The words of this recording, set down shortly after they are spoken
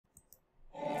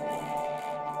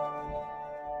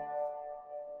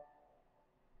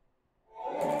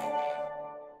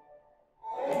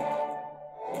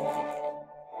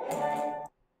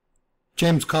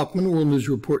James Kaufman, World News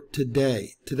Report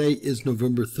today. Today is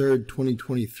November 3rd,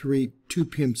 2023, 2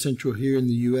 p.m. Central here in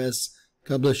the U.S.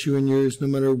 God bless you and yours, no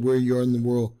matter where you are in the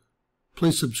world.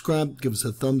 Please subscribe, give us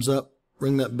a thumbs up,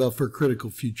 ring that bell for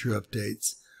critical future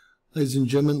updates. Ladies and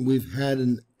gentlemen, we've had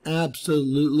an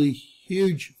absolutely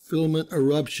huge filament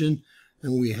eruption,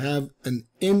 and we have an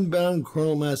inbound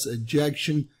coronal mass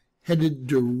ejection headed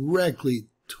directly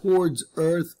towards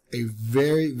Earth, a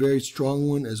very, very strong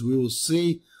one, as we will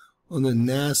see on the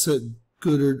NASA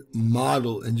Goddard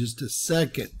model in just a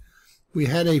second. We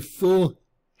had a full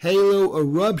halo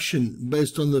eruption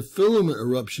based on the filament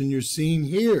eruption you're seeing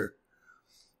here.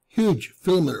 Huge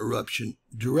filament eruption,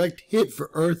 direct hit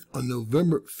for Earth on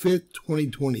November 5th,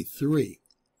 2023.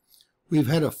 We've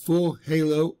had a full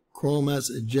halo coronal mass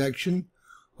ejection.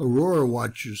 Aurora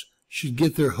watchers should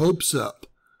get their hopes up.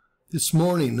 This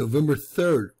morning, November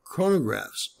 3rd,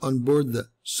 chronographs on board the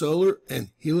Solar and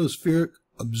Heliospheric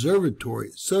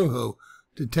Observatory, SOHO,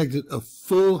 detected a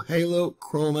full halo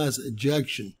coronal mass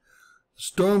ejection. The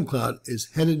storm cloud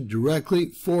is headed directly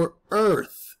for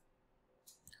Earth.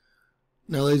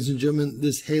 Now, ladies and gentlemen,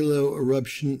 this halo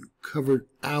eruption covered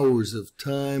hours of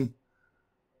time.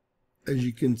 As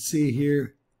you can see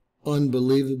here,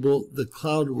 unbelievable. The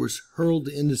cloud was hurled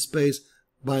into space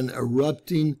by an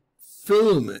erupting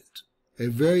filament, a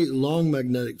very long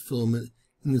magnetic filament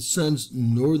in the sun's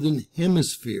northern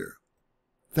hemisphere.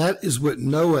 That is what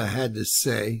NOAA had to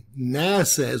say.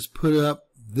 NASA has put up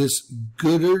this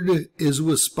Goddard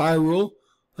ISWA spiral.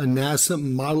 A NASA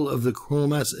model of the coronal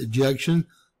mass ejection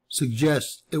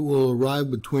suggests it will arrive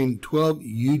between 12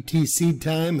 UTC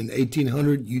time and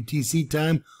 1800 UTC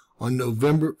time on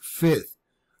November 5th.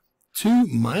 Two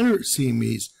minor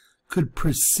CMEs could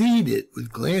precede it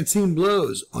with glancing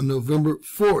blows on November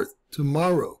 4th,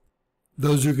 tomorrow.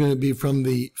 Those are going to be from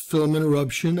the filament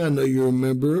eruption, I know you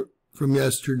remember, from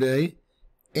yesterday,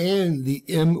 and the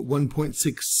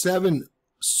M1.67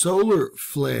 solar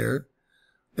flare,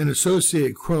 an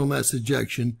associated coronal mass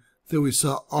ejection that we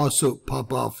saw also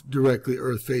pop off directly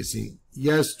Earth-facing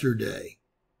yesterday.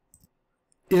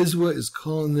 ISWA is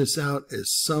calling this out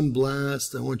as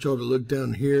sunblast. I want y'all to look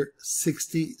down here,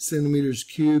 60 centimeters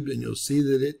cubed, and you'll see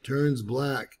that it turns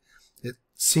black. It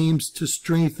seems to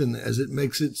strengthen as it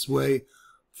makes its way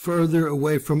further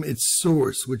away from its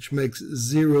source, which makes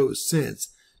zero sense.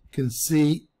 You can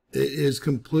see it is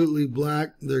completely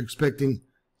black. They're expecting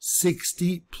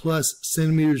 60 plus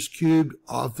centimeters cubed,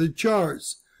 off the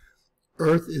charts.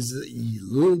 Earth is a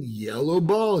little yellow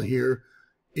ball here.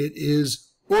 It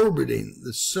is orbiting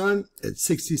the sun at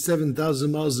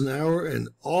 67,000 miles an hour, and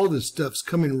all this stuff's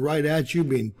coming right at you,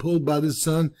 being pulled by the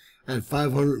sun at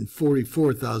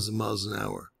 544,000 miles an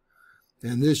hour.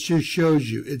 And this just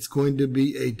shows you it's going to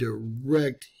be a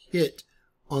direct hit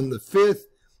on the 5th,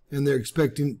 and they're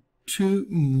expecting 2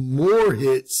 more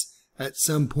hits at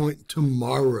some point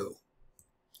tomorrow.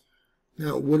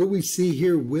 Now, what do we see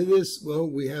here with us? Well,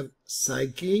 we have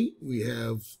Psyche, we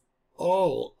have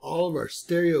all of our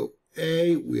stereo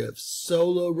A, we have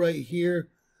Solo right here,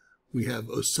 we have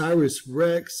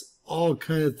Osiris-Rex. All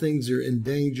kind of things are in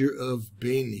danger of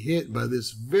being hit by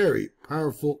this very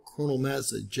powerful coronal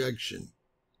mass ejection.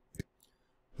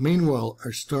 Meanwhile,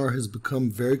 our star has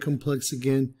become very complex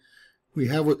again. We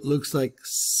have what looks like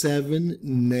 7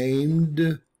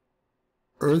 named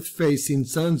Earth-facing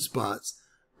sunspots,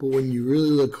 but when you really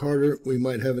look harder, we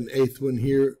might have an 8th one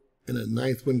here and a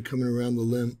 9th one coming around the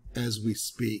limb as we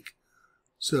speak.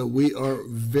 So we are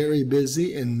very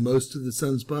busy, and most of the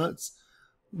sunspots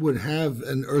would have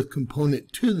an Earth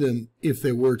component to them if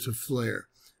they were to flare.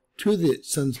 2 of the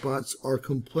sunspots are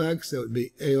complex. That would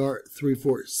be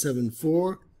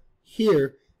AR3474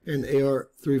 here and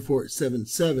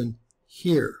AR3477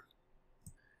 here.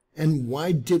 And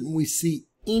why didn't we see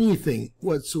anything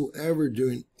whatsoever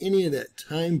during any of that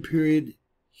time period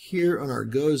here on our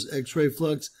GOES X-ray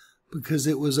flux? Because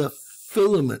it was a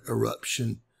filament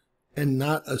eruption and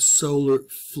not a solar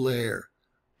flare.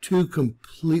 2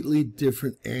 completely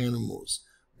different animals.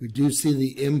 We do see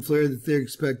the M flare that they're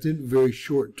expected, very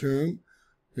short term.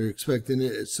 They're expecting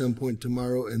it at some point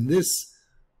tomorrow. And this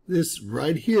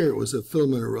right here was a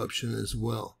filament eruption as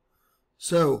well.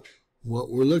 So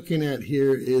what we're looking at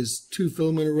here is 2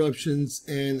 filament eruptions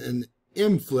and an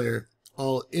M flare,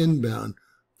 all inbound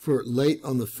for late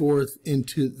on the 4th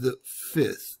into the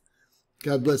 5th.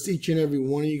 God bless each and every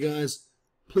one of you guys.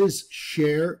 Please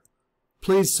share,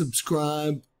 please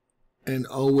subscribe, and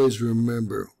always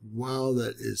remember, while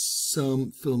that is some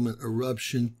filament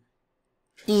eruption,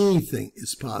 anything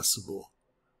is possible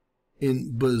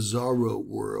in Bizarro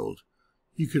world.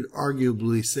 You could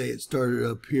arguably say it started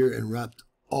up here and wrapped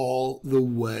all the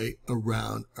way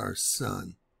around our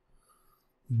sun.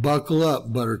 Buckle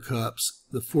up, buttercups.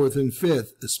 The 4th and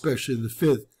 5th, especially the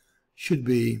 5th, should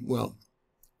be, well,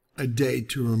 a day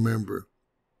to remember.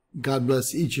 God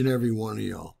bless each and every one of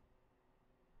y'all.